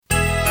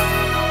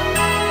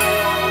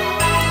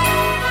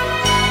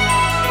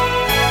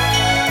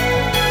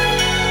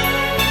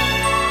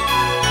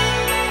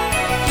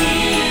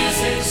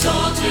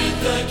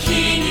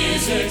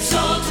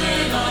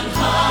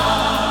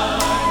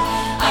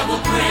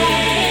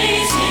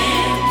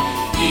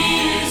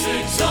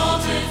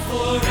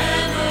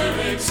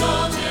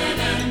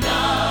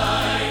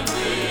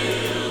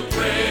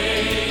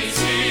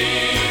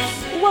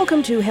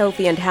Welcome to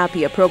Healthy and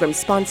Happy, a program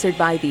sponsored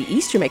by the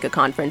East Jamaica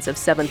Conference of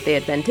Seventh-day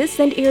Adventists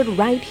and aired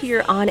right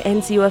here on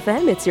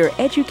NCUFM. It's your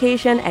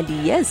education and,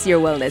 yes, your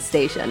wellness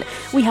station.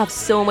 We have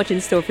so much in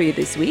store for you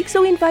this week,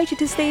 so we invite you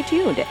to stay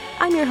tuned.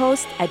 I'm your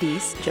host,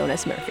 Adise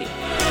Jonas Murphy.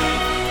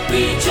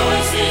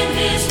 Rejoice in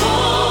His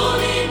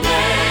holy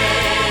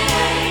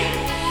name.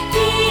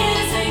 He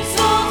is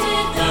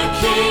exalted, the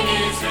King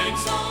is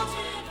exalted.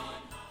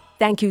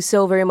 Thank you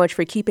so very much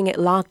for keeping it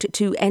locked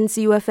to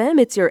NCUFM.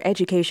 It's your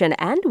education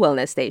and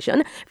wellness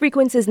station.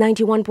 Frequencies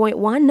 91.1,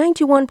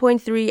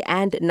 91.3,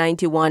 and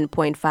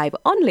 91.5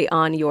 only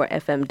on your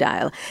FM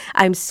dial.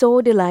 I'm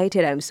so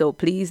delighted, I'm so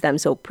pleased, I'm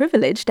so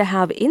privileged to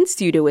have in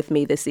studio with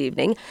me this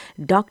evening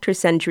Dr.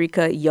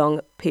 Sandrica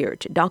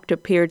Peart. Dr.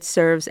 Peart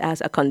serves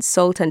as a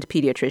consultant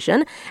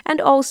pediatrician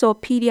and also a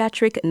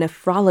pediatric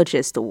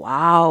nephrologist.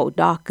 Wow,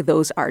 Doc,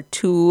 those are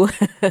two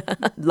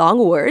long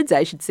words,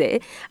 I should say.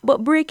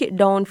 But break it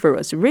down for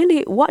us.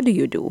 Really, what do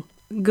you do?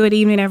 Good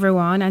evening,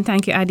 everyone, and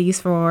thank you, Adise,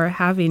 for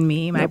having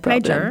me. My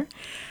pleasure. Problem.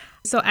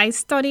 So I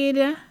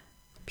studied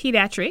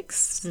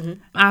pediatrics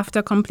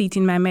after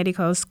completing my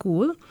medical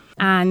school.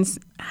 And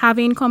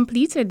having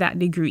completed that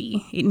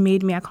degree, it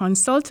made me a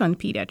consultant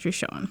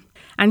pediatrician.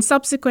 And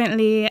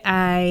subsequently,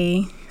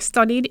 I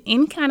studied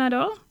in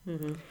Canada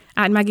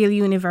at McGill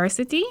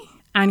University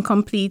and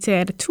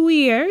completed 2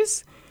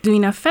 years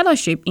doing a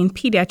fellowship in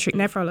pediatric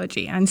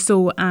nephrology. And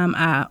so I'm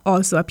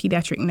also a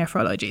pediatric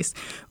nephrologist,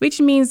 which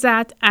means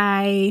that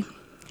I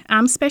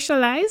am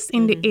specialized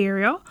in the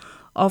area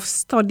of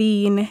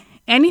studying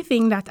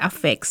anything that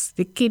affects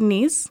the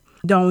kidneys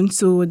down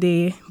to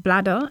the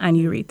bladder and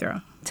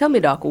urethra. Tell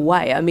me, Doc,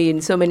 why? I mean,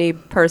 so many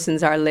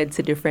persons are led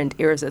to different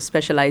areas of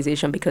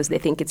specialization because they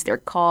think it's their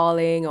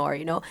calling or,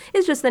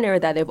 it's just an area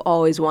that they've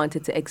always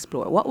wanted to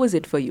explore. What was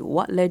it for you?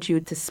 What led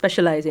you to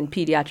specialize in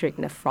pediatric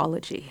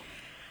nephrology?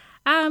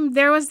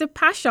 There was the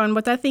passion,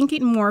 but I think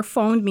it more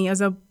found me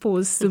as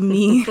opposed to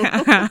me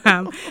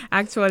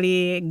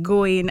actually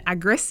going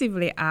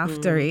aggressively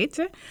after it.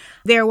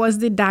 There was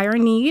the dire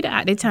need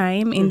at the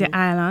time in the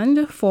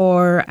island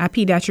for a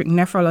pediatric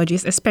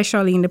nephrologist,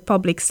 especially in the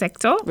public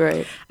sector,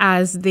 right,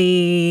 as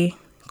the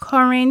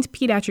current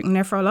pediatric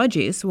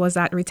nephrologist was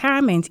at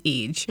retirement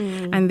age,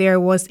 and there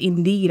was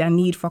indeed a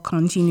need for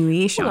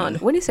continuation. Hold on.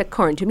 When you say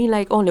current, you mean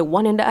like only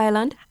one in the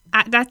island?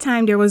 At that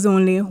time, there was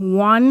only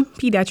one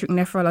pediatric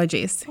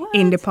nephrologist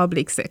in the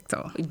public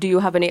sector. Do you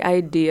have any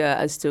idea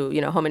as to,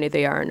 how many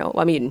they are now?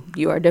 I mean,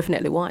 you are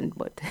definitely one,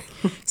 but...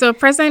 So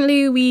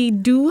presently, we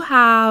do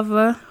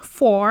have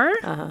 4.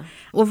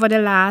 Over the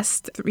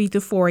last 3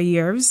 to 4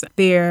 years,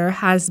 there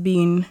has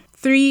been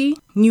 3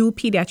 new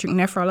pediatric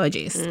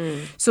nephrologists.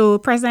 So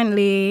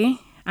presently,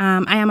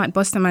 I am at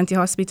Bustamante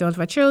Hospital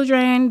for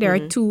Children. There are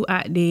 2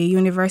 at the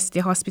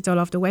University Hospital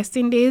of the West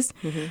Indies.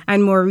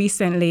 And more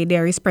recently,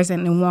 there is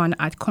presently 1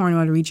 at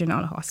Cornwall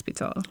Regional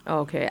Hospital.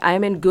 Okay. I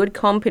am in good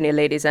company,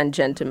 ladies and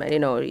gentlemen.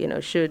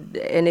 Should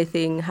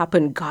anything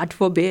happen, God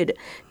forbid,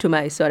 to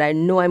my son, I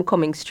know I'm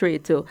coming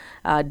straight to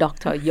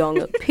Dr.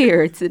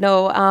 Peart.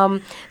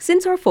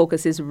 Since our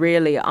focus is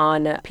really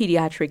on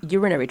pediatric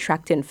urinary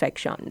tract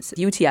infections,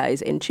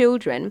 UTIs in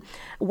children,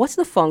 what's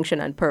the function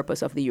and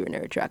purpose of the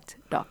urinary tract,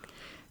 Doc?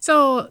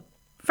 So,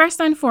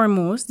 first and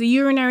foremost, the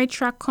urinary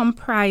tract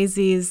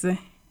comprises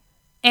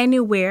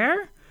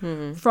anywhere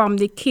from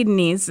the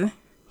kidneys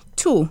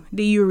to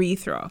the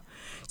urethra.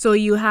 So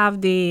you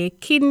have the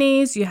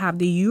kidneys, you have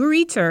the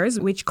ureters,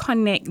 which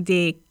connect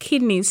the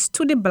kidneys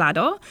to the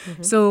bladder.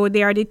 So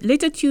they are the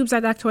little tubes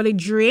that actually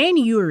drain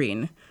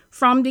urine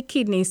from the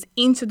kidneys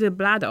into the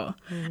bladder.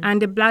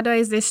 And the bladder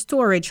is the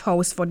storage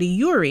house for the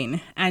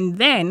urine. And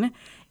then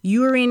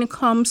urine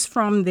comes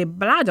from the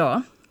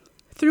bladder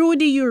through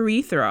the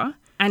urethra,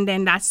 and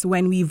then that's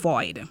when we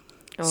void.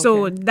 Okay.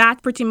 So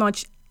that pretty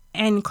much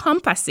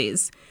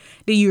encompasses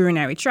the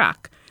urinary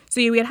tract.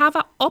 So you will have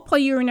an upper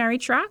urinary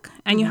tract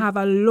and you have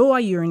a lower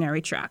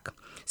urinary tract.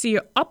 So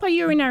your upper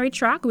urinary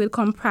tract will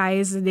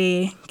comprise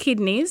the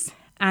kidneys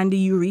and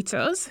the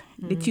ureters,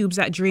 the tubes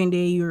that drain the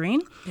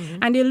urine.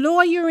 And the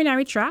lower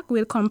urinary tract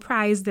will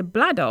comprise the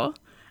bladder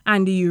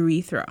and the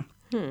urethra.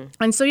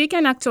 And so you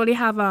can actually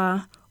have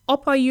a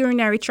upper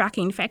urinary tract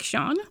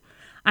infection,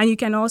 and you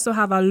can also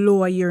have a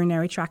lower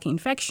urinary tract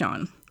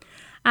infection.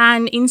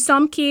 And in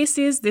some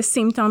cases, the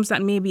symptoms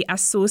that may be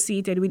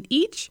associated with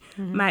each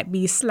might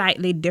be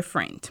slightly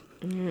different.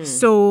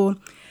 So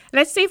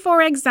let's say,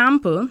 for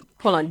example...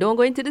 Hold on, don't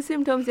go into the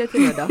symptoms yet,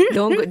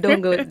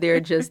 don't go there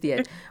just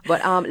yet.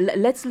 But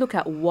let's look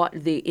at what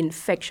the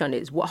infection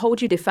is. How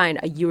would you define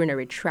a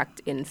urinary tract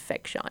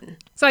infection?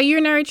 So a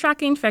urinary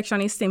tract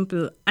infection is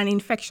simple, an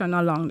infection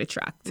along the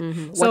tract.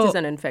 What is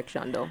an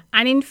infection, though?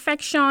 An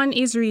infection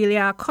is really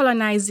a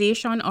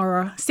colonization or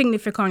a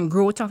significant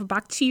growth of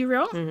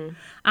bacteria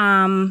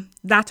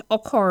that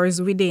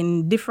occurs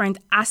within different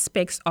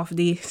aspects of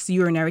the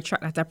urinary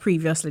tract that I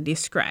previously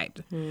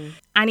described.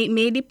 And it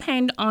may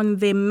depend on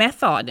the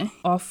method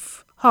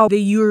of how the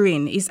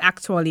urine is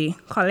actually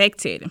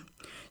collected.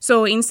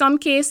 So in some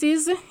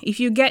cases, if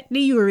you get the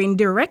urine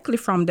directly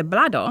from the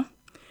bladder,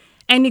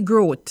 any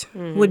growth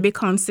would be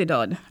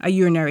considered a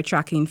urinary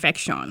tract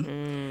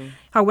infection.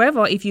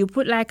 However, if you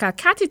put like a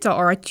catheter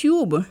or a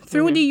tube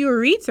through the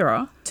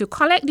urethra to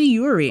collect the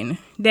urine,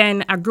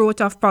 then a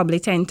growth of probably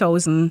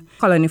 10,000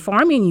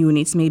 colony-forming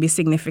units may be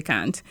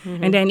significant.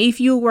 And then if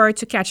you were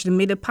to catch the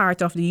middle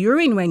part of the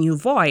urine when you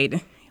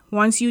void,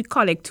 once you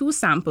collect 2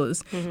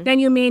 samples, then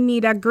you may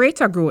need a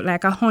greater growth,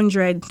 like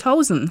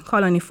 100,000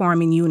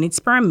 colony-forming units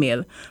per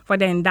mil, for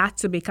then that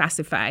to be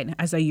classified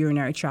as a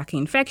urinary tract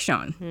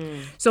infection.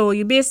 So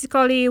you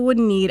basically would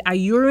need a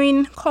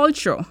urine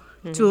culture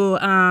to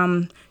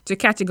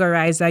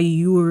categorize a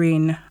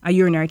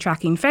urinary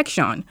tract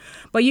infection.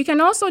 But you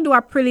can also do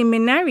a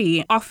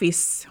preliminary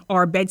office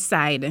or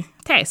bedside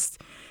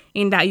test,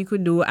 in that you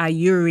could do a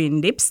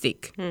urine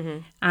dipstick.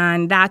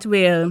 And that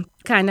will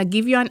kind of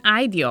give you an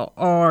idea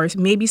or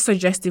maybe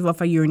suggestive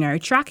of a urinary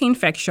tract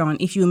infection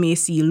if you may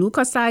see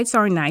leukocytes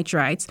or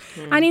nitrites.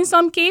 And in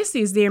some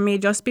cases, there may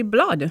just be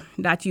blood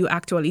that you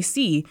actually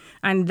see,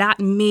 and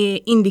that may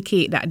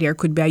indicate that there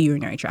could be a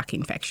urinary tract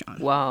infection.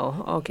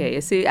 Wow. Okay.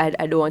 You see, I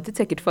don't want to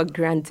take it for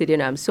granted.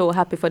 I'm so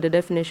happy for the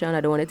definition.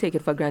 I don't want to take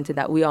it for granted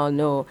that we all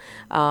know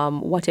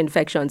what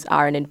infections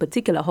are, and in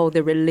particular how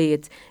they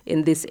relate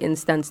in this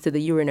instance to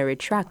the urinary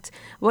tract.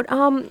 But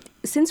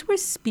since we're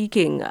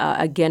speaking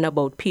again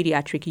about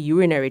pediatric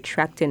urinary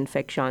tract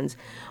infections,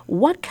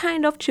 what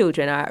kind of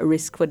children are at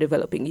risk for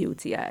developing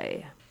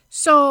UTI?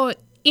 So,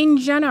 in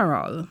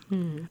general,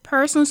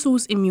 persons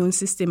whose immune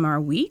system are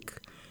weak,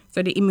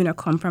 so the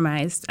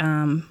immunocompromised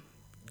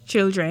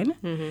children.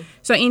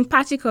 So, in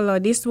particular,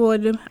 this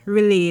would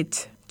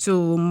relate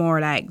to more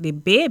like the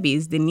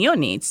babies, the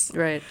neonates,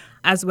 right,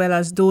 as well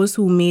as those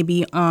who may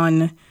be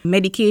on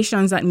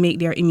medications that make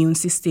their immune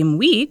system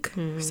weak,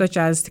 such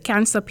as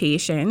cancer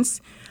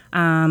patients,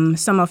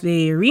 some of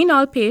the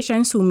renal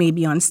patients who may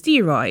be on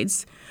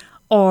steroids,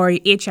 or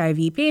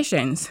HIV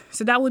patients.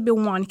 So that would be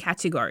one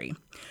category.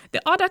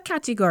 The other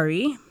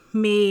category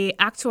may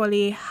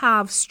actually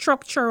have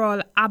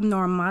structural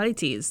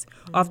abnormalities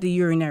of the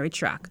urinary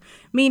tract,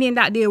 meaning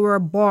that they were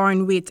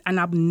born with an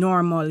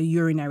abnormal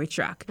urinary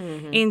tract.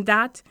 In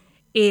that,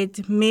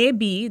 it may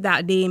be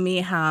that they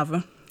may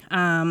have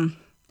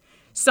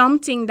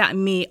something that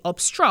may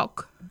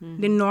obstruct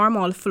the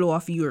normal flow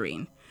of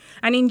urine.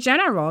 And in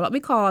general, what we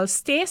call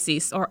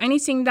stasis, or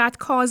anything that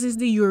causes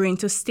the urine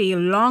to stay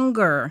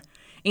longer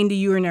in the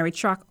urinary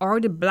tract or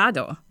the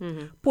bladder,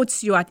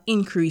 puts you at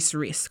increased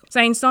risk.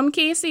 So in some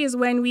cases,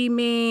 when we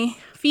may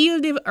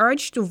feel the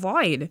urge to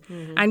void,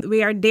 and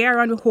we are there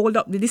and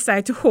we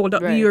decide to hold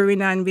up the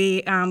urine, and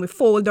we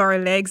fold our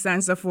legs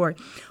and so forth.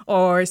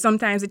 Or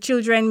sometimes the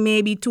children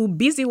may be too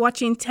busy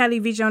watching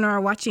television or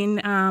watching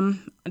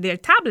their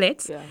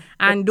tablets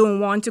and don't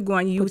want to go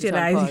and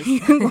utilize,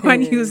 go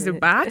and use the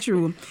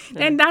bathroom.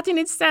 And that in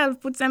itself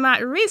puts them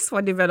at risk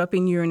for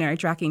developing urinary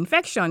tract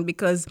infection,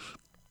 because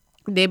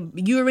the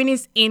urine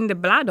is in the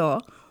bladder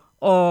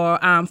or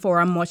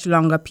for a much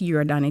longer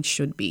period than it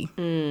should be.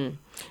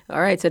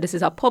 All right, so this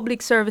is a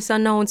public service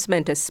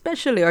announcement,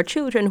 especially our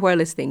children who are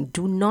listening.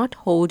 Do not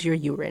hold your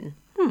urine.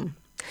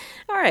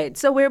 All right,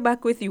 so we're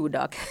back with you,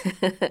 Doc.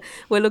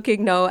 We're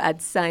looking now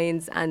at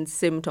signs and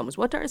symptoms.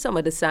 What are some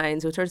of the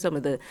signs? What are some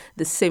of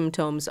the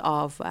symptoms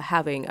of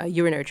having a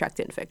urinary tract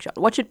infection?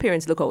 What should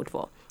parents look out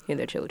for in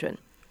their children?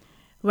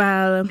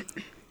 Well,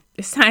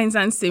 the signs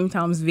and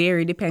symptoms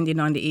vary depending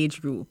on the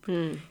age group.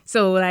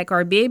 So, like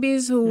our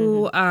babies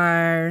who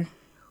are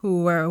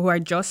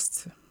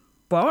just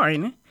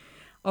born,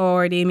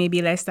 or they may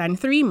be less than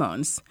 3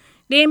 months,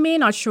 they may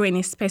not show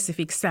any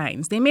specific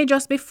signs. They may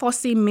just be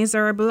fussy,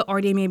 miserable,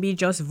 or they may be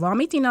just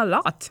vomiting a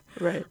lot.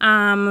 Right.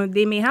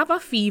 They may have a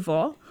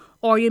fever,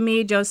 or you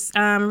may just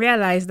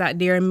realize that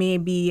there may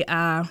be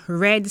a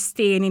red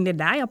stain in the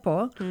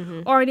diaper,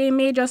 or they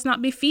may just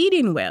not be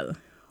feeding well.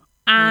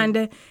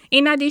 And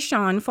in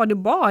addition, for the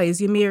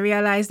boys, you may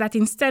realize that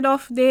instead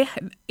of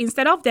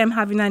them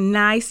having a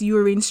nice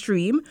urine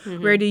stream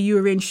where the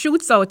urine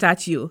shoots out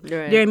at you,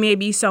 there may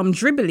be some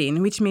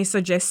dribbling, which may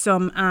suggest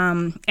some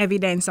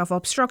evidence of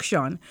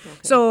obstruction.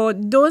 So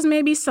those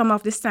may be some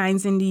of the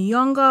signs in the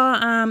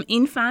younger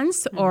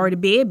infants or the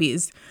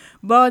babies.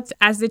 But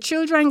as the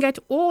children get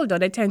older,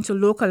 they tend to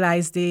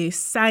localize the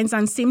signs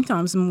and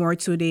symptoms more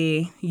to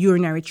the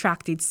urinary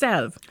tract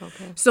itself.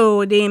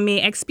 So they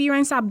may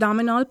experience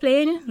abdominal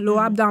pain, low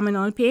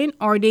abdominal pain,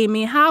 or they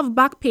may have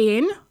back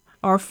pain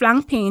or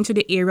flank pain to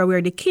the area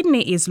where the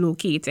kidney is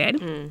located.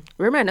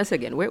 Remind us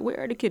again, where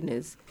are the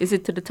kidneys? Is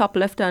it to the top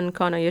left-hand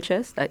corner of your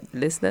chest?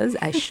 Listeners,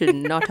 I should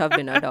not have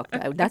been a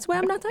doctor. That's why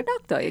I'm not a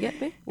doctor, you get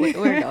me?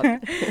 Where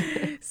doctor?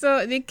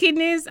 So the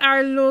kidneys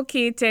are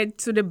located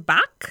to the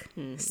back,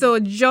 so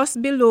just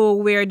below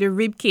where the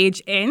rib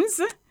cage ends,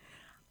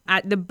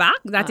 at the back,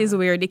 that is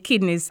where the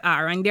kidneys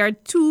are. And there are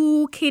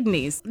two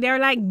kidneys. They're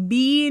like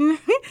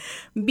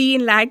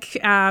bean-like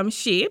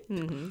shape.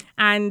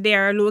 And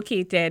they're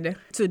located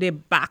to the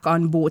back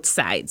on both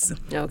sides.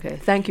 Okay,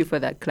 thank you for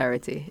that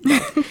clarity.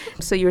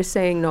 So you're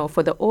saying, no,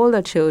 for the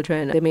older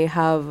children, they may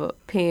have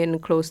pain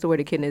close to where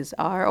the kidneys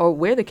are or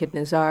where the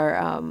kidneys are,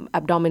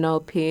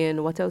 abdominal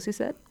pain. What else you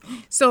said?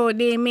 So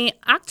they may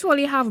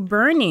actually have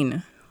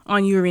burning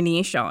on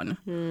urination,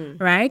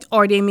 right?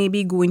 Or they may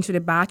be going to the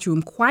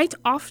bathroom quite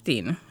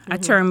often, a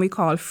term we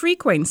call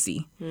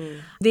frequency.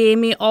 They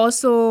may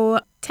also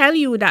tell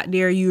you that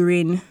their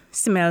urine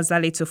smells a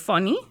little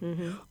funny,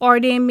 or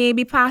they may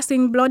be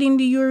passing blood in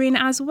the urine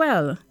as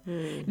well.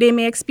 They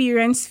may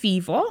experience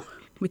fever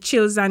with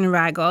chills and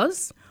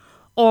raggers,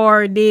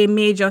 or they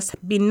may just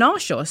be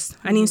nauseous,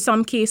 and in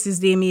some cases,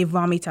 they may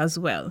vomit as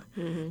well.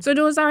 So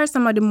those are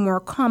some of the more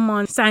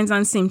common signs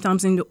and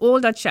symptoms in the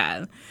older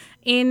child.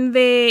 In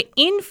the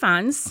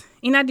infants,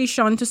 in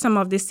addition to some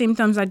of the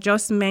symptoms I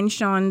just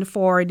mentioned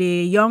for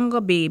the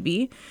younger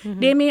baby,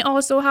 they may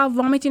also have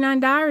vomiting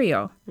and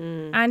diarrhea.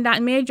 And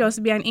that may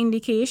just be an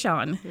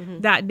indication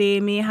that they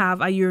may have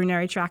a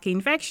urinary tract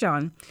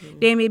infection.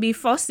 They may be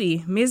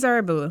fussy,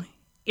 miserable,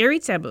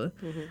 irritable,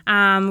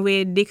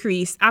 with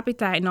decreased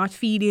appetite, not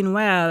feeding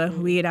well,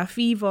 with a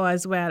fever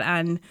as well,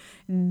 and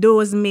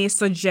those may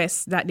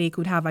suggest that they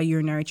could have a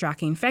urinary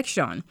tract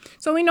infection.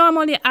 So we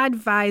normally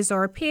advise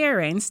our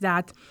parents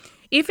that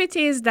if it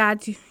is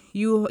that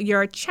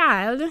your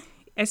child,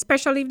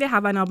 especially if they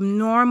have an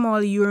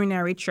abnormal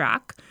urinary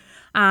tract,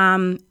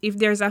 if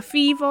there's a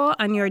fever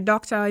and your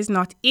doctor is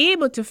not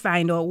able to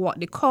find out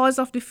what the cause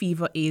of the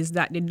fever is,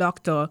 that the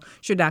doctor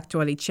should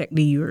actually check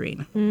the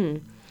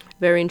urine.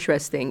 Very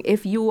interesting.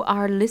 If you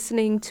are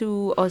listening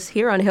to us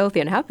here on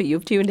Healthy and Happy,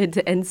 you've tuned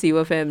into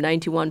NCUFM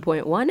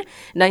 91.1,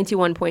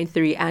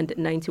 91.3, and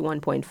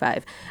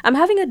 91.5. I'm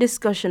having a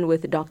discussion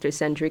with Dr.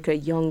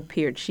 Sandrica Young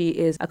Peart. She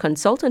is a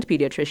consultant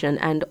pediatrician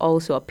and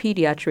also a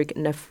pediatric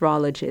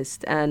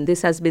nephrologist. And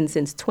this has been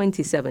since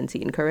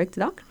 2017, correct,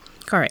 Doc?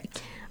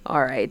 Correct.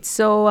 All right.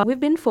 So we've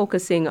been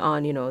focusing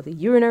on, the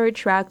urinary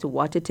tract,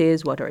 what it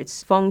is, what are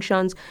its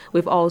functions.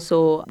 We've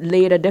also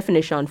laid a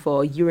definition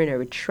for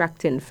urinary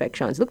tract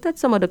infections, looked at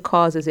some of the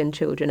causes in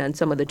children and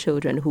some of the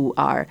children who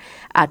are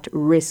at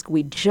risk.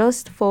 We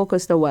just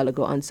focused a while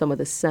ago on some of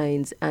the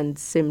signs and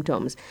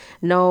symptoms.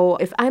 Now,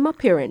 if I'm a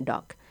parent,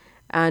 Doc,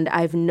 and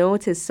I've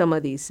noticed some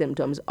of these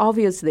symptoms,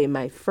 obviously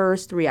my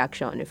first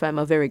reaction, if I'm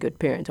a very good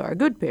parent or a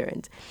good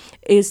parent,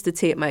 is to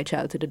take my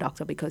child to the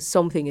doctor because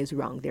something is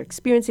wrong. They're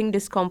experiencing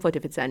discomfort.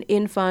 If it's an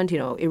infant,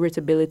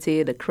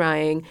 irritability, the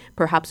crying,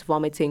 perhaps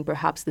vomiting,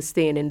 perhaps the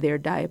stain in their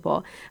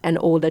diaper. An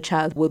older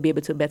child will be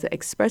able to better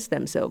express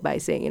themselves by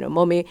saying,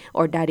 mommy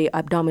or daddy,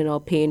 abdominal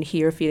pain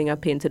here, feeling a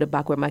pain to the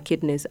back where my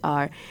kidneys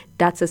are.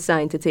 That's a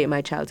sign to take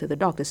my child to the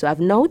doctor. So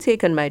I've now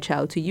taken my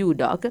child to you,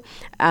 Doc,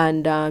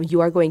 and you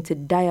are going to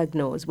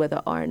diagnose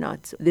whether or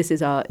not this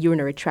is a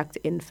urinary tract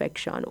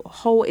infection.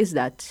 How is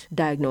that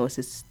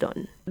diagnosis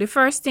done? The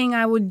first thing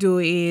I would do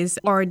is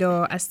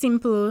order a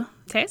simple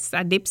test,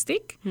 a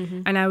dipstick,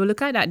 and I will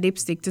look at that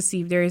dipstick to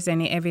see if there is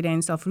any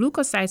evidence of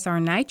leukocytes or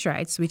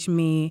nitrites, which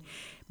may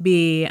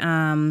be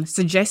highly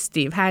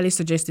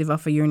suggestive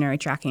of a urinary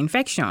tract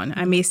infection.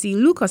 I may see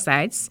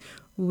leukocytes,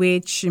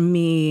 which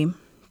may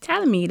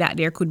tell me that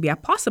there could be a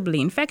possible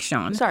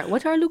infection. Sorry,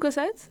 what are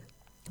leukocytes?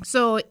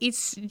 So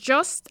it's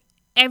just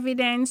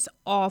evidence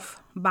of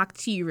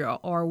bacteria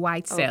or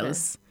white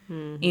cells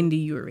in the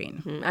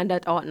urine. And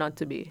that ought not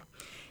to be.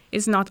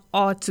 It's not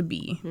ought to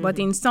be. But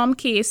in some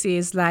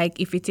cases,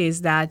 like if it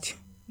is that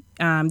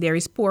there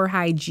is poor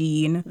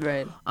hygiene,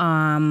 right,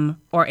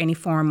 or any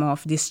form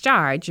of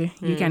discharge,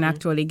 you can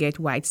actually get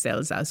white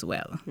cells as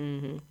well.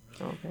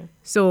 Okay.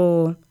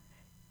 So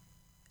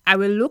I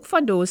will look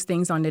for those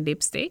things on the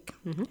dipstick,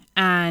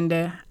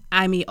 and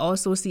I may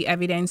also see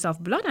evidence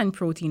of blood and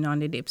protein on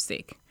the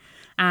dipstick.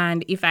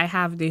 And if I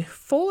have the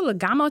full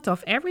gamut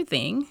of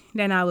everything,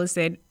 then I will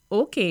say,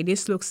 okay,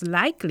 this looks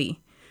likely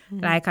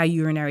like a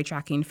urinary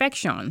tract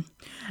infection.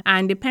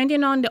 And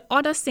depending on the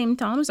other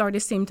symptoms or the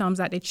symptoms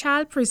that the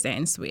child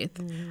presents with,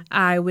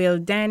 I will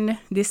then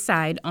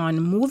decide on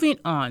moving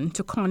on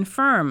to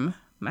confirm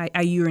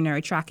a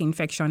urinary tract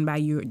infection by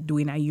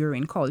doing a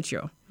urine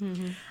culture.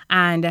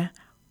 And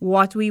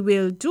what we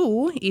will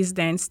do is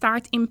then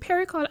start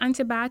empirical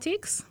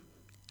antibiotics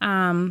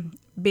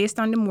based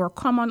on the more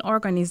common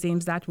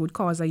organisms that would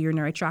cause a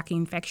urinary tract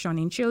infection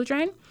in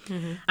children.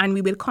 And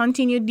we will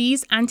continue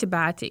these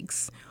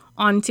antibiotics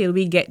until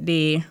we get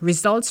the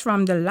results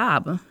from the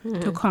lab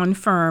to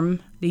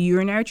confirm the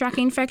urinary tract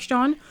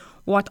infection,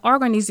 what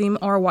organism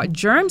or what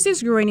germs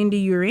is growing in the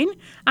urine,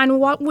 and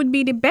what would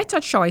be the better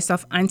choice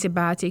of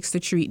antibiotics to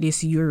treat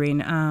this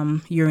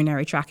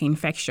urinary tract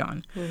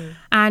infection.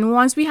 And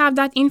once we have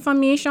that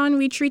information,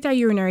 we treat a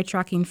urinary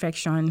tract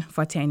infection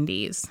for 10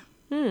 days.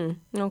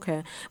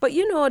 Okay. But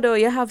though,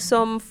 you have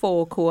some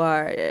folk who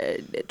are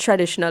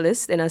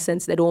traditionalists in a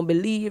sense. They don't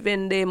believe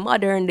in the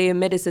modern day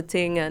medicine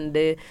thing and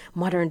the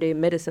modern day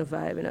medicine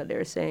vibe.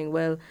 They're saying,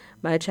 well,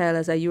 my child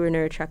has a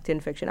urinary tract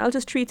infection. I'll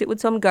just treat it with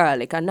some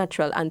garlic, a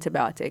natural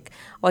antibiotic.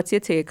 What's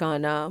your take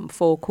on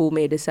folk who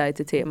may decide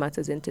to take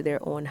matters into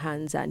their own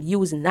hands and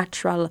use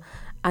natural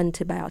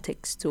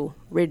antibiotics to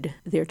rid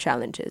their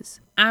challenges?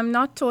 I'm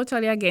not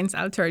totally against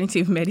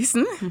alternative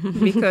medicine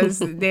because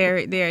there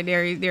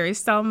is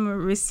some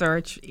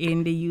research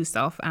in the use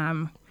of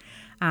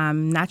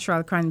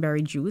natural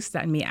cranberry juice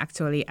that may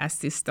actually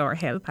assist or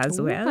help as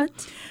well.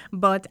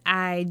 But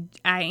I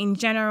in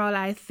general,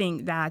 I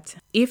think that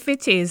if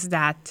it is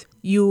that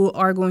you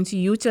are going to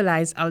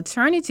utilize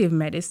alternative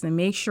medicine,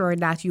 make sure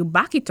that you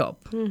back it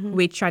up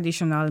with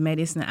traditional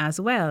medicine as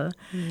well.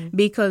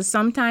 Because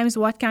sometimes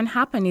what can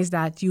happen is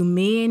that you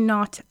may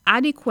not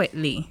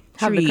adequately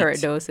have the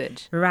correct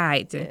dosage.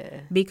 Right. Yeah.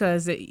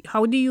 Because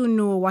how do you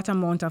know what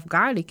amount of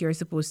garlic you're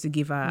supposed to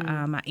give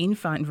an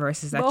infant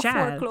versus a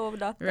child? 4 cloves,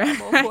 doctor.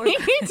 Right.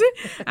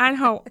 And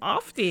how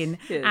often?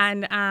 Yes.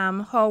 And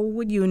how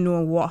would you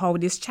know how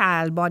this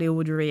child body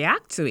would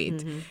react to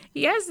it?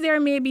 Yes, there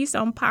may be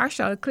some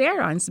partial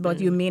clearance, but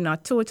you may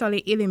not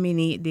totally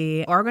eliminate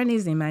the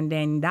organism, and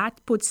then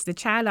that puts the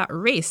child at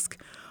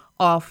risk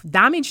of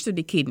damage to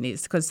the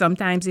kidneys, because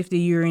sometimes if the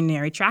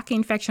urinary tract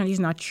infection is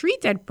not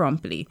treated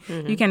promptly,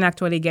 you can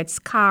actually get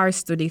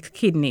scars to the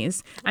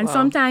kidneys. And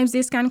sometimes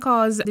this can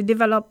cause the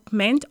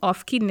development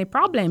of kidney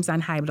problems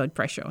and high blood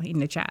pressure in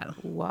the child.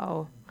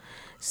 Wow.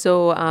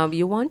 So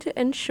you want to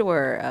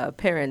ensure,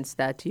 parents,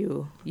 that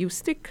you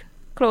stick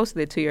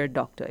closely to your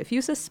doctor. If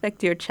you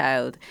suspect your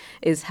child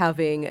is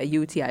having a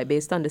UTI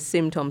based on the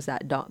symptoms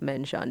that Doc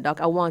mentioned,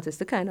 Doc, I want us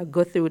to kind of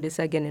go through this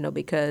again,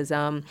 because,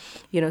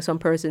 some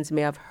persons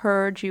may have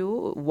heard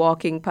you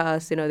walking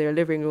past, their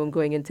living room,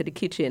 going into the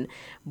kitchen,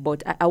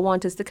 but I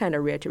want us to kind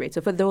of reiterate.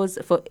 So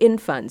for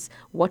infants,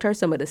 what are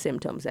some of the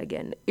symptoms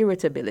again?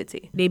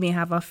 Irritability. They may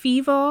have a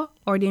fever,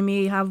 or they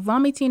may have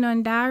vomiting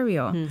and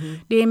diarrhea.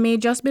 They may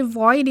just be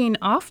voiding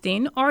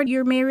often, or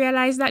you may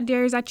realize that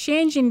there is a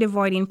change in the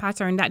voiding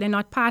pattern, that they're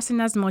not passing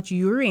as much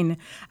urine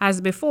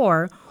as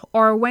before.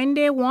 Or when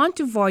they want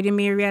to void, you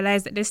may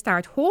realize that they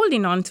start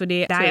holding on to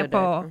the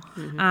diaper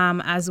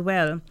as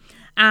well.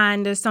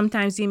 And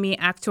sometimes you may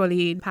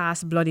actually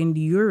pass blood in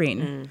the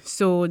urine.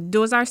 So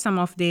those are some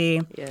of the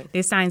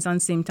signs and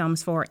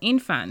symptoms for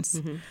infants.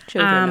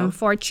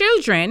 For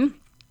children,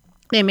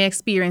 they may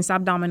experience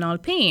abdominal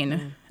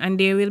pain, and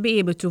they will be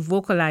able to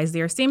vocalize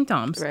their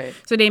symptoms. Right.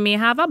 So they may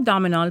have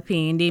abdominal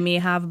pain, they may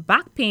have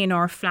back pain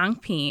or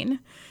flank pain,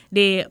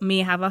 they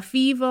may have a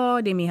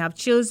fever, they may have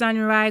chills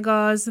and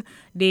rigors,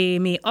 they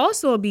may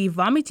also be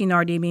vomiting,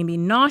 or they may be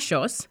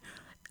nauseous.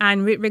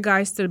 And with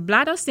regards to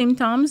bladder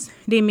symptoms,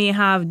 they may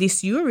have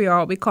dysuria,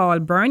 what we call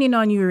burning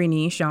on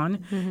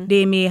urination.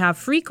 They may have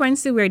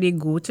frequency where they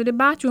go to the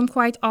bathroom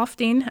quite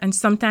often, and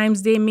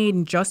sometimes they may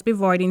just be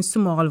voiding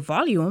small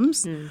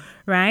volumes,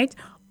 right?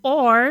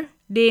 Or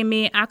they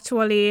may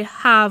actually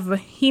have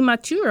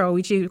hematuria,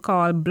 which is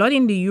called blood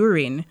in the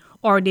urine,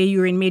 or the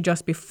urine may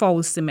just be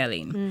foul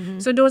smelling.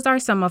 So those are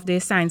some of the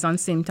signs and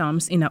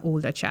symptoms in an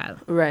older child.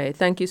 Right.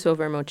 Thank you so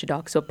very much,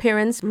 Doc. So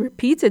parents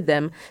repeated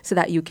them so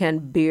that you can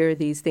bear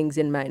these things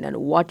in mind and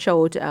watch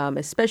out,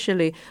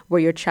 especially where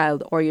your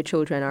child or your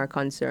children are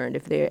concerned.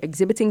 If they're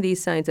exhibiting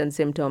these signs and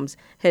symptoms,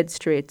 head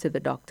straight to the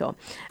doctor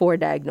for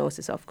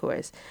diagnosis, of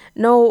course.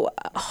 Now,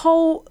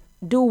 how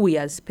do we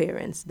as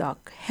parents,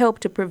 Doc, help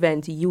to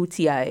prevent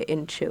UTI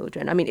in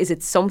children? I mean, is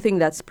it something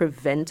that's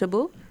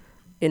preventable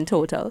in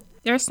total?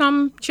 There are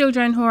some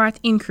children who are at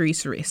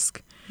increased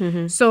risk.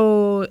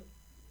 So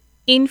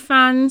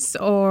infants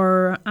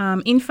or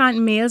infant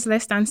males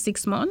less than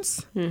 6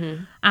 months,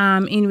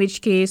 in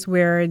which case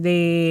where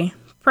the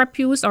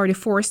prepuce or the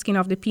foreskin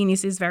of the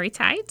penis is very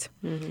tight,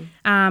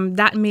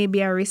 that may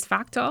be a risk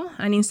factor.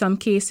 And in some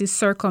cases,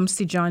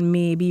 circumcision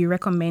may be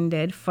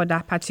recommended for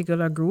that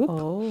particular group.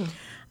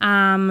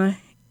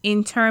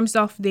 In terms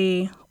of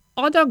the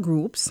other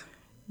groups,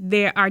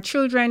 there are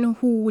children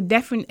who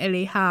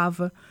definitely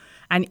have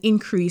an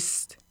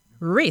increased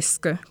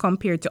risk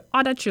compared to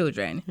other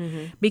children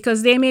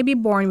because they may be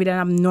born with an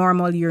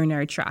abnormal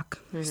urinary tract.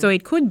 So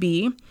it could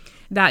be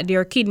that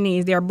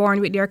they're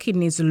born with their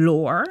kidneys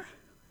lower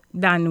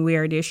than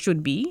where they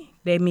should be.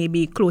 They may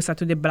be closer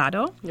to the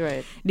bladder.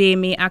 Right. They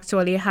may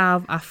actually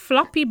have a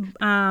floppy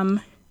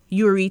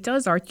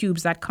ureters or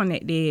tubes that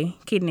connect the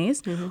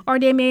kidneys, or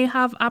they may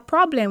have a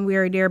problem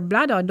where their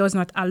bladder does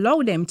not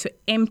allow them to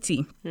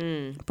empty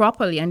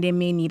properly, and they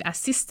may need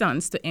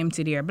assistance to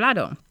empty their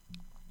bladder.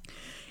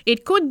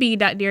 It could be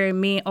that they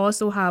may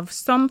also have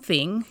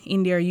something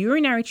in their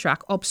urinary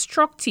tract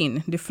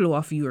obstructing the flow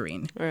of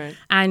urine. Right.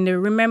 And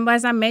remember,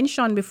 as I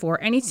mentioned before,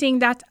 anything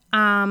that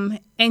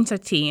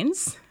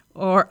entertains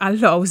or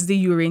allows the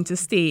urine to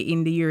stay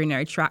in the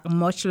urinary tract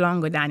much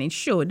longer than it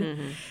should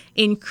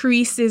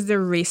increases the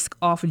risk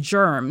of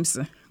germs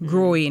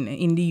growing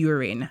in the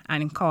urine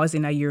and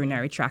causing a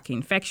urinary tract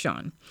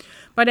infection.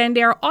 But then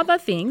there are other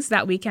things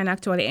that we can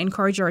actually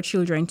encourage our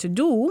children to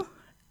do,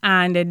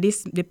 and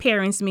the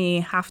parents may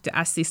have to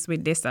assist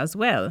with this as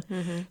well.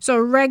 So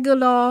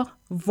regular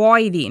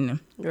voiding,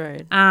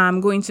 Right.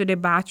 going to the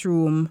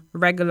bathroom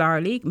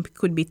regularly,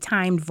 could be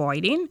timed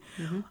voiding.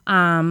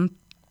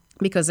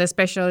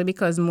 Especially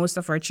because most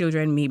of our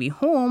children may be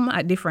home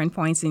at different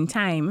points in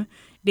time,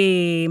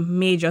 they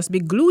may just be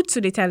glued to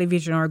the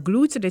television or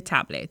glued to the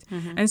tablet.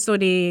 And so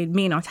they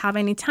may not have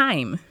any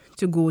time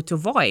to go to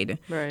void.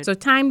 Right. So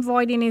timed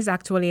voiding is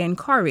actually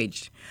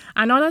encouraged.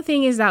 Another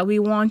thing is that we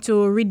want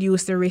to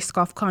reduce the risk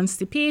of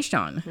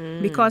constipation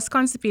because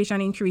constipation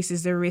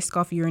increases the risk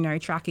of urinary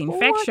tract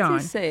infection. What are you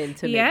saying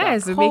to me?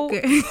 Yes. Doc?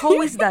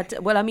 How is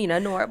that? Well, I mean, I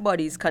know our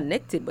body is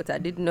connected, but I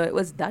didn't know it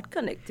was that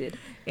connected.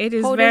 It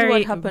is How very. does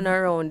what happen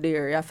around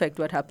there affect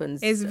what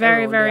happens? It's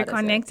very, around the very other side?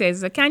 connected.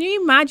 So can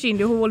you imagine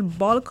the whole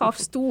bulk of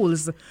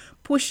stools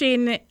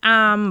pushing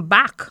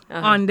back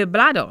on the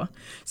bladder?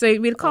 So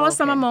it will cause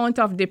some amount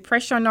of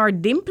depression or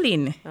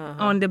dimpling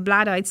on the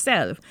bladder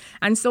itself.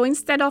 And so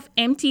instead of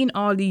emptying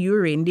all the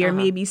urine, there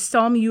may be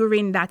some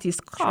urine that is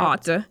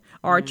caught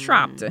or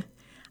trapped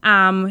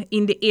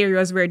in the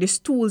areas where the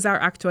stools are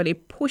actually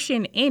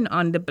pushing in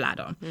on the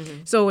bladder.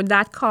 So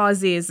that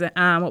causes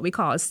what we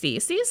call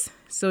stasis.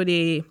 So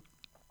the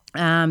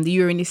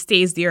urine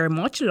stays there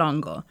much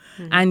longer,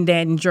 and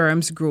then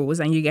germs grows,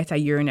 and you get a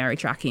urinary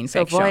tract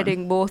infection. So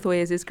voiding both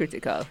ways is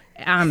critical.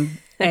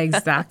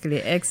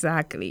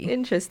 Exactly.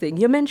 Interesting.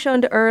 You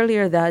mentioned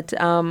earlier that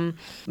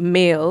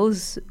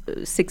males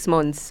 6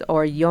 months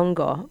or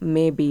younger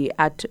may be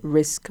at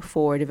risk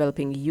for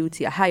developing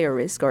UTI, higher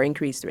risk or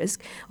increased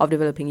risk of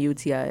developing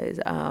UTIs,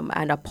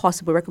 and a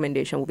possible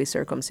recommendation will be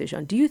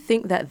circumcision. Do you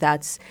think that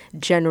that's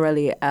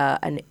generally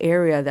an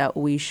area that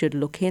we should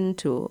look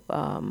into?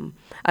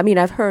 I mean,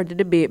 I've heard the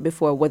debate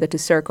before whether to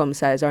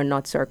circumcise or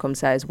not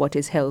circumcise, what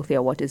is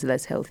healthier, what is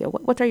less healthier.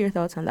 What are your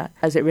thoughts on that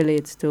as it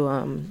relates to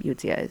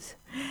UTIs?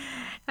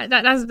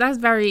 That's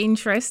very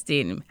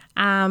interesting.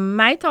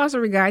 My thoughts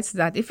in regards to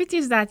that, if it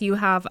is that you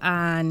have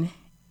an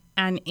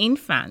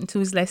infant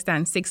who's less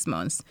than 6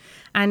 months,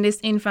 and this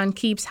infant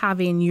keeps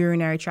having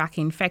urinary tract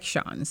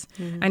infections,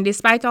 and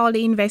despite all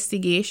the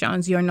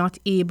investigations, you're not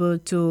able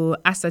to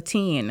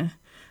ascertain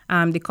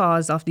the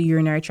cause of the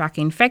urinary tract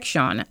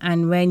infection.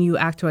 And when you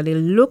actually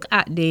look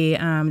at the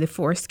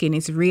foreskin,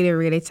 it's really,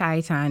 really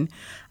tight, and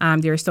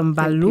there's some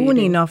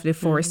ballooning of the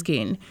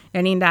foreskin.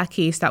 And in that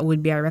case, that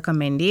would be a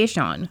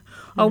recommendation.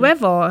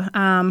 However,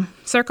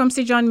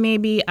 circumcision may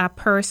be a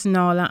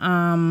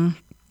personal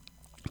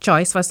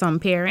choice for some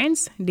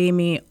parents. They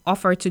may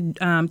offer to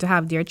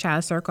have their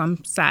child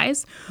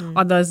circumcised.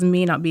 Others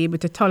may not be able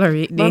to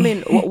tolerate. I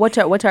mean, what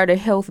are the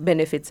health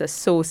benefits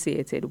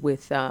associated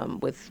with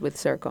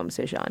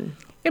circumcision?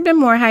 Give them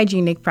more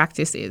hygienic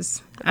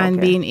practices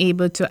and being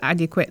able to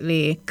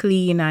adequately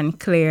clean and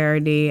clear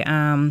the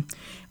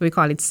we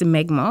call it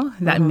smegma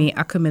that may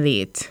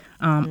accumulate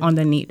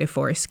underneath the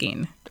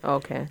foreskin.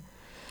 Okay.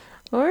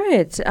 All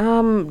right.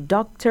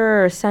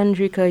 Dr.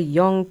 Sandrica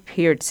Young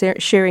Peart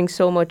sharing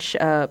so much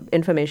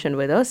information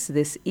with us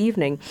this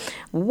evening.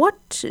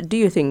 What do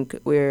you think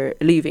we're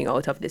leaving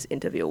out of this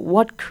interview?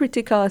 What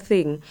critical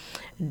thing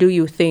do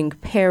you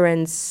think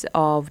parents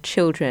of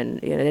children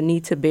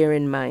need to bear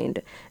in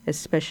mind,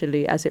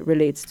 especially as it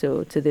relates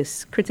to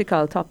this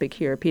critical topic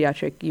here,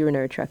 pediatric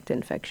urinary tract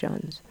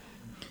infections?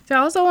 So I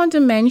also want to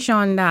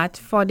mention that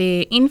for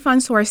the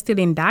infants who are still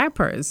in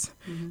diapers,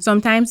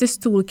 sometimes the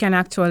stool can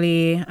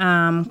actually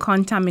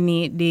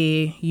contaminate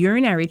the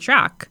urinary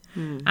tract,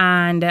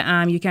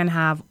 and you can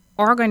have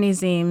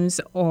organisms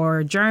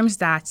or germs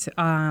that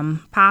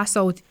pass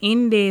out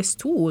in the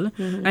stool,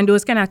 and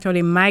those can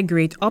actually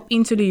migrate up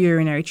into the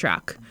urinary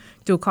tract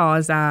to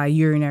cause a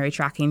urinary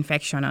tract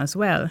infection as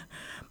well.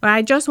 But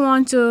I just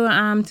want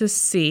to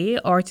say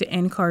or to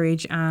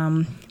encourage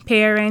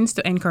parents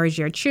to encourage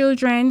their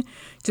children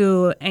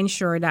to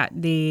ensure that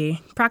they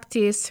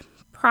practice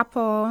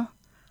proper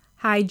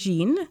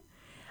hygiene,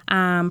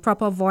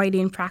 proper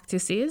voiding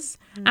practices.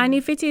 And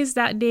if it is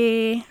that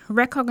they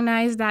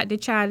recognize that the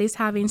child is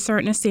having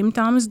certain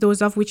symptoms,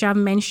 those of which I've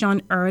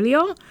mentioned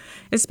earlier,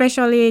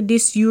 especially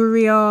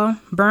dysuria,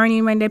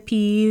 burning when they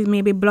pee,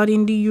 maybe blood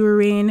in the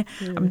urine,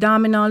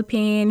 abdominal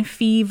pain,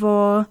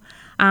 fever,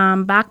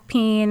 back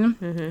pain,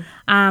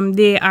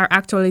 they are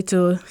actually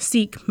to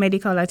seek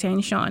medical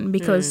attention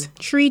because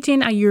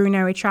treating a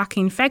urinary tract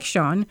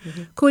infection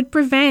could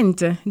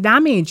prevent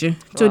damage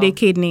to the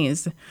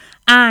kidneys.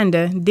 And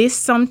this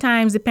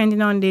sometimes,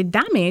 depending on the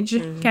damage,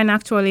 can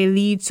actually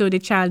lead to the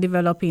child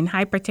developing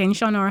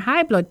hypertension or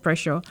high blood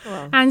pressure.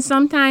 And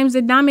sometimes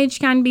the damage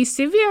can be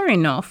severe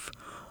enough,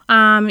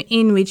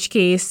 in which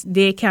case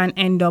they can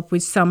end up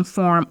with some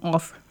form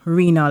of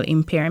renal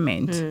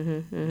impairment.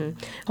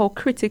 How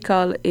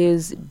critical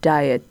is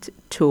diet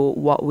to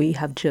what we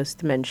have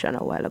just mentioned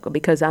a while ago?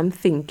 Because I'm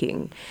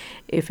thinking,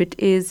 if it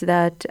is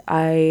that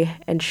I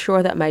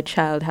ensure that my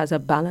child has a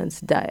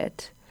balanced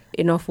diet,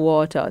 enough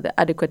water, the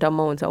adequate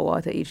amount of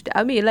water each day.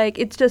 I mean, like,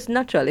 it's just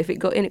natural. If it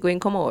go in, it going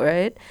come out,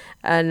 right?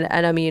 And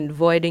I mean,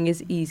 voiding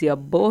is easier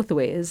both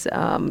ways.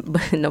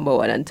 Number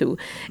one and two,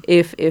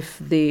 if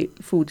the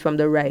foods from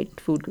the right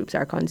food groups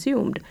are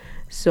consumed.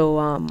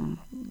 So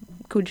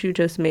could you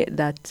just make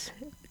that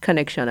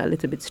connection a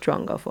little bit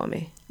stronger for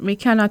me? We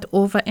cannot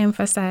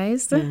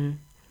overemphasize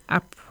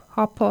a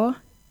proper,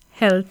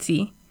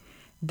 healthy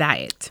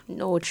diet.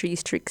 No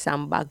trees, tricks,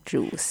 and bag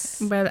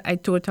juice. Well, I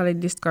totally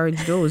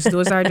discourage those.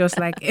 Those are just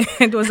like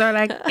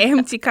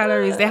empty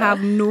calories. They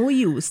have no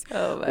use.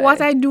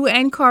 What I do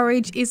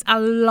encourage is a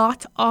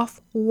lot of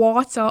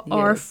water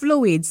or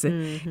fluids.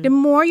 The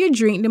more you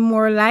drink, the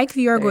more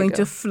likely you're going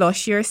to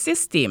flush your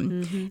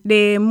system.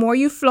 The more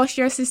you flush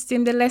your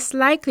system, the less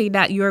likely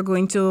that you're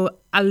going to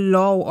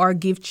allow or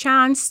give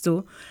chance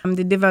to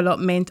the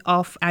development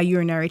of a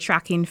urinary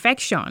tract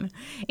infection.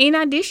 In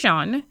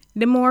addition,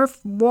 the more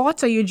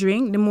water you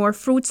drink, the more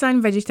fruits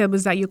and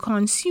vegetables that you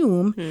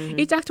consume,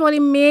 it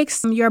actually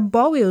makes your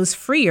bowels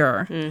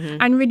freer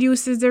and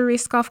reduces the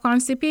risk of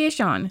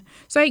constipation.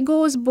 So it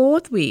goes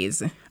both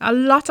ways. A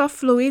lot of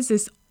fluids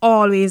is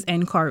always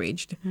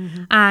encouraged.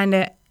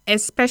 And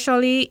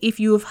especially if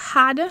you've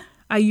had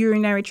a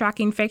urinary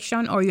tract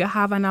infection or you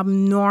have an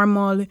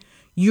abnormal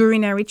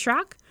urinary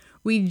tract,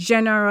 we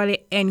generally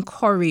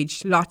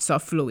encourage lots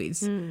of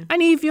fluids. And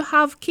if you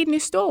have kidney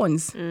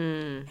stones,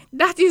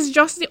 that is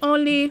just the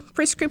only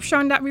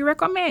prescription that we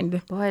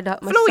recommend. Boy,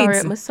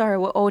 fluids. I'm sorry,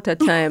 we're out of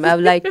time. I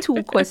have like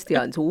 2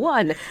 questions.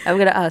 One, I'm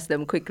going to ask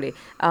them quickly.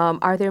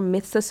 Are there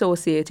myths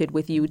associated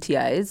with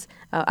UTIs?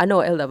 I know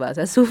Elder Vaz,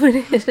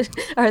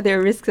 are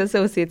there risks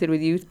associated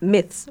with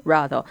myths,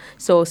 rather?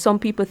 So some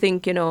people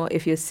think,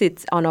 if you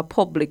sit on a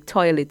public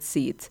toilet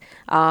seat,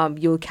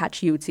 you'll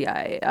catch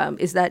UTI.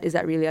 Is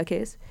that really a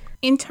case?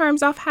 In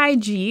terms of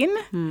hygiene,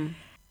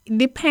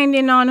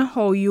 depending on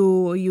how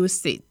you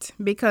sit,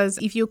 because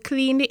if you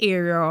clean the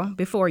area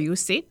before you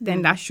sit,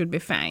 then that should be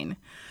fine.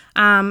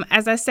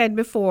 As I said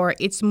before,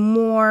 it's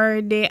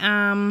more the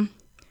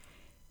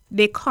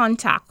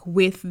contact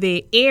with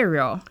the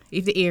area,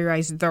 if the area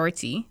is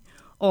dirty,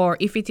 or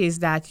if it is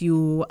that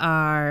you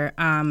are,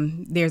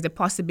 there's a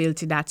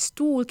possibility that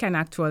stool can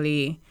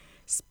actually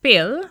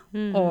spill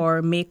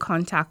or make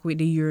contact with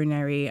the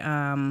urinary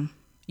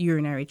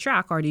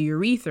tract or the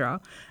urethra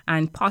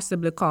and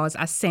possibly cause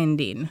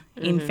ascending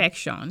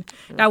infection.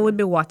 That would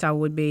be what I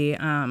would be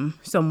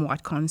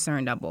somewhat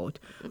concerned about.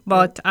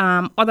 But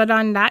other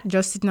than that,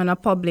 just sitting on a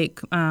public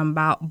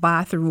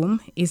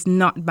bathroom is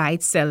not by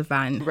itself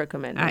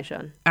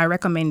a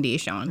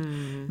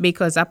recommendation.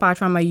 Because apart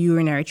from a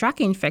urinary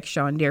tract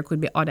infection, there could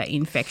be other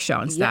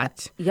infections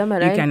that you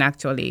can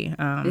actually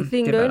The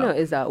thing develop.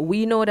 is that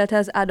we know that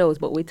as adults,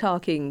 but we're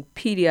talking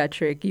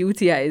pediatric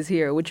UTIs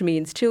here, which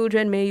means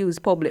children may use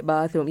public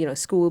bathroom,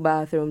 school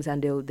bathrooms,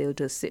 and they'll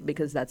just sit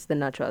because that's the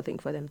natural thing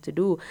for them to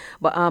do.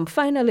 But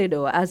finally,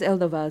 though, as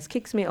Elder Vaz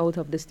kicks me out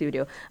of the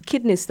studio,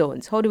 kidney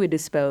stones, how do we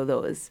dispel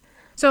those?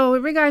 So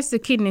with regards to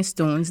kidney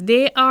stones,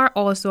 they are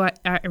also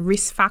a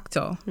risk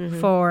factor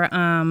for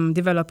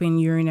developing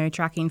urinary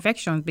tract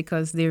infections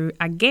because they,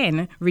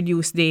 again,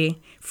 reduce the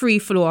free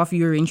flow of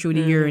urine through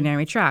the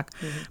urinary tract.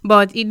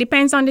 But it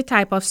depends on the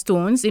type of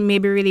stones. It may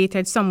be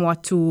related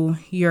somewhat to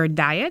your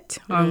diet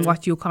or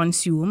what you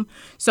consume.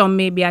 Some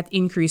may be at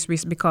increased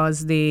risk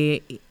because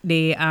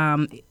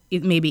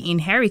it may be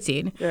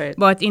inherited,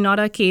 but in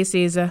other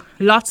cases,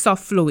 lots of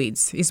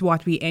fluids is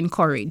what we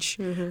encourage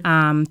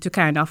to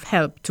kind of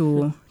help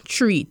to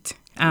treat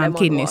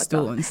kidney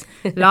stones.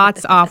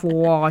 Lots of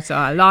water,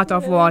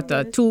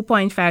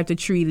 2.5 to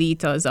 3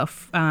 liters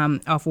of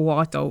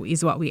water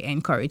is what we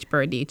encourage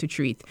per day to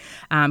treat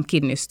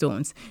kidney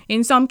stones.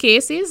 In some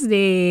cases,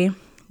 they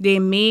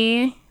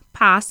may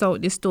pass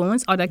out the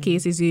stones. Other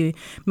cases, you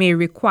may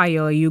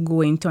require you go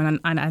into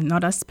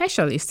another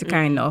specialist to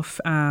kind of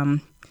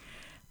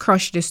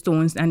crush the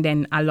stones and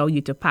then allow you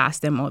to pass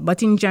them out.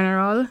 But in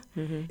general,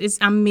 it's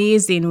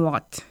amazing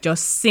what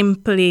just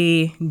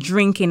simply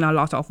drinking a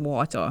lot of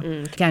water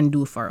can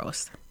do for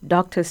us.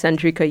 Dr.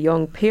 Sandrica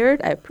Young Peart,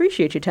 I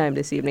appreciate your time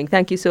this evening.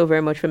 Thank you so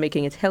very much for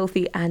making it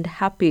healthy and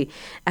happy.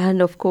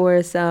 And of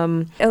course,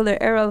 Elder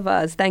Errol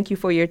Vaz, thank you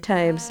for your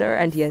time, sir.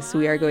 And yes,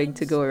 we are going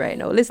to go right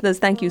now. Listeners,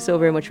 thank you so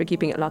very much for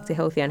keeping it locked to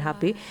Healthy and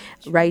Happy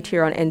right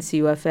here on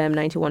NCUFM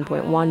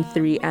 91.1,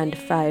 3 and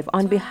 5.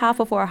 On behalf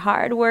of our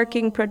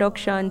hardworking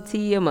production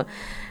team,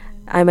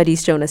 I'm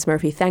Adise Jonas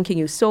Murphy, thanking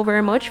you so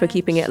very much for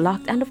keeping it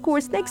locked. And of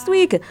course, next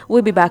week,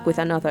 we'll be back with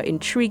another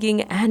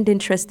intriguing and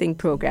interesting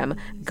program.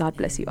 God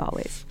bless you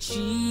always.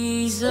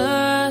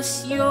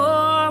 Jesus,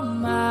 you're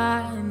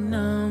my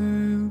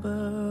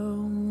number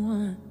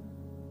one.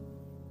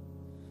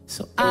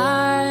 So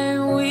I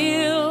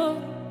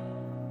will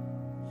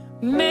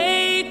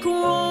make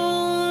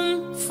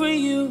room for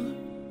you.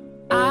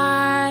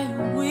 I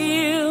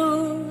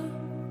will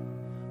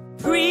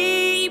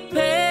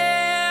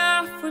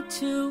prepare for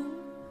two.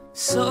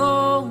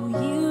 So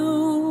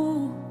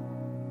you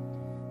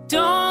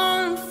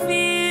don't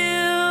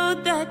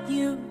feel that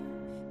you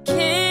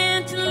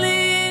can't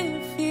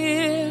live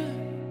here.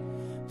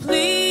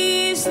 Please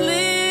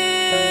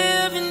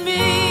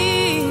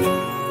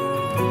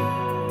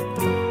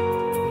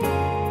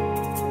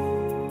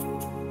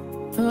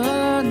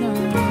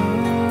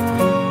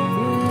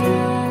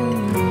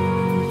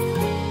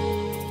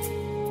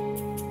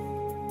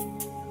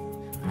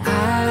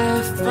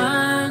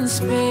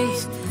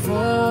space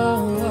for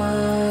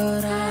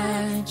what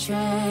I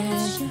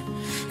treasure,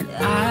 and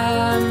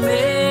I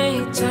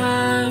make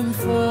time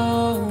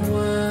for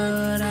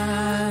what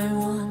I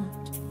want.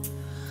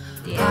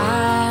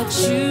 I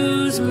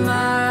choose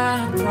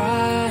my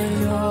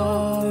priorities,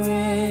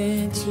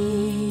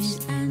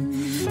 and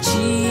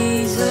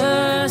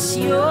Jesus,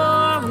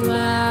 you're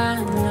my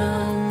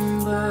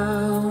number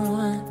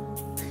one.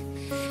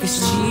 It's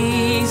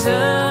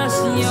Jesus,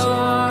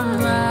 you're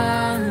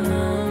my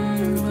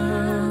number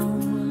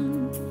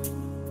one.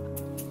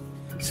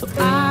 So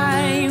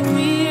I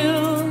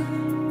will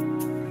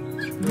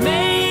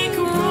make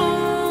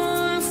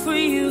room for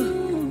you.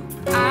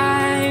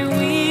 I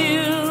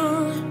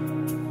will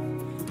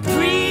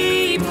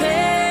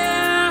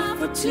prepare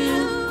for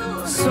two,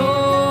 so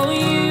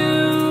you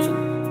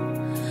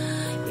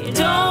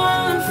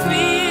don't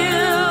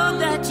feel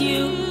that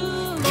you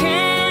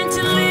can't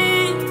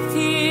live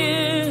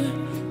here.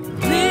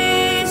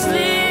 Please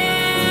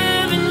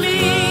live in me.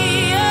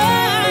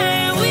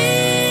 I will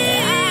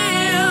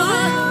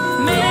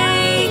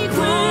make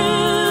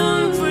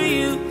room for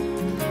you.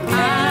 I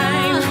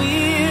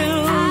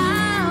will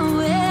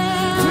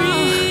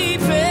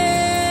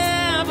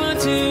prepare for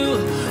two,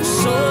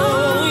 so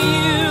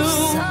you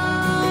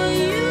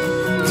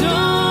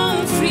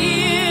don't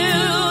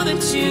feel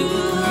that you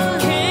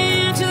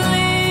can't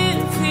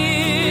live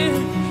here.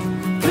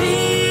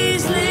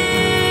 Please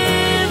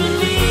live in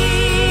me.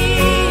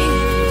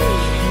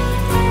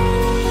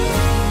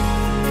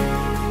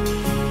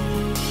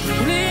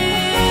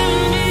 Live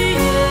in me,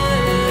 yeah.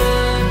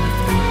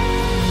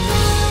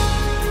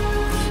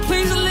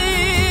 Please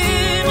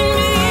live in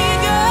me,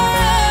 God.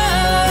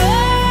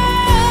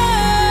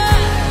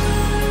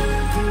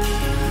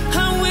 I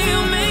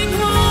will make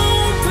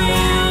room for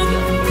you.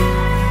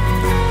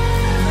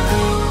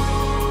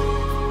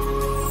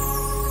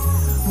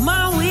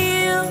 My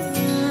will,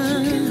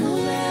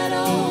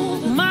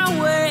 my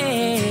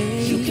way,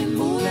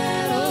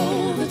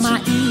 my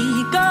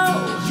ego,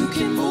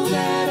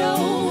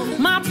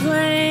 my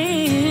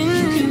plan,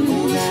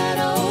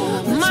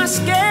 my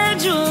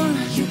schedule,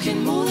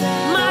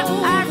 my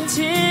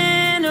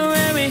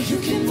itinerary.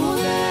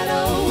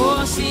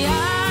 Oh, see, I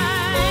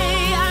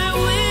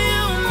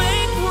will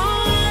make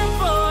room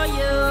for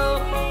you.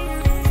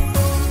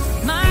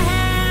 My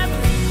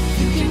habit,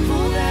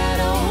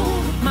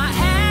 my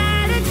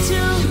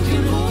attitude,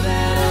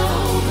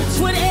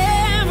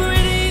 whatever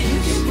it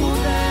is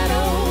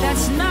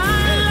that's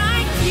not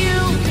like you,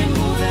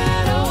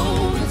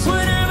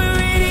 whatever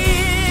it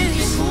is,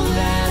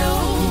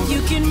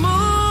 you can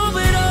move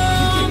it on.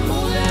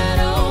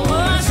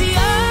 Oh, see, I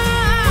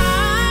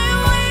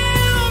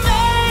will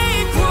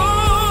make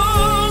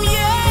room,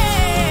 yeah.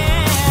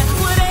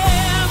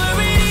 Whatever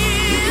it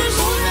is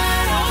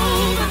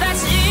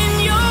that's in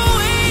your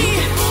way,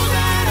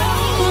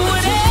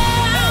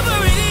 whatever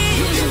it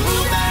is,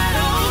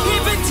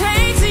 if it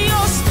takes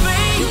your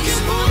space,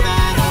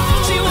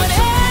 see,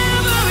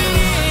 whatever it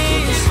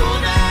is, oh,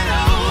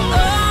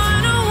 I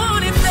don't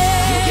want it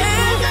there.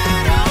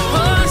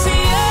 Oh,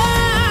 see,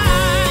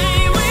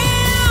 I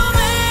will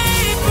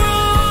make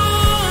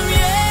room,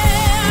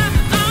 yeah.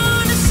 I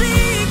wanna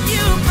seek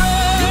you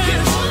first.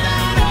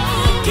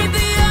 Get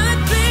the other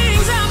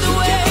things out the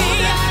way.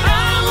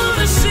 I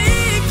wanna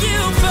seek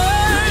you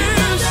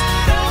first.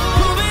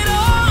 Move it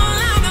all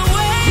out the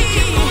way.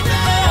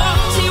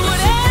 See,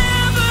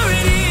 whatever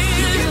it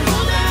is,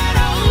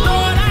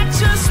 Lord, I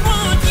just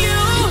want you.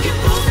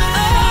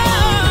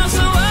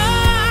 So I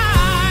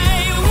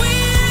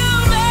will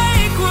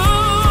make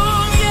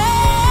room,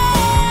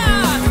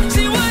 yeah.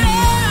 See,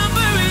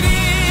 whatever it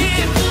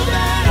is,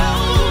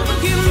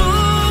 you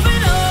move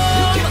it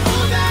over.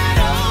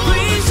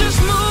 Please just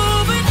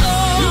move it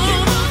over.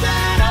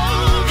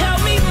 Help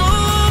me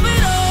move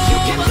it over.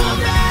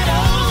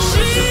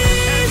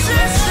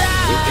 Jesus,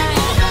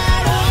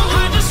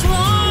 I just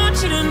want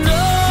you to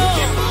know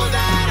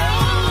that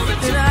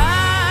I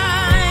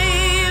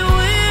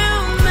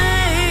will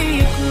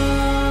make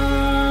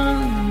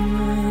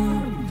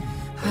room.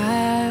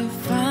 I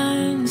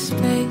find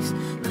space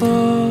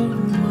for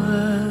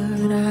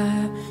what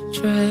I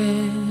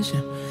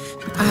treasure.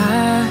 I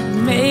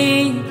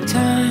make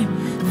time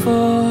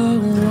for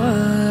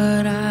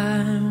what I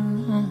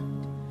want.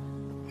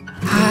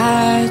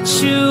 I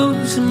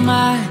choose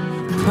my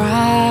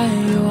pride.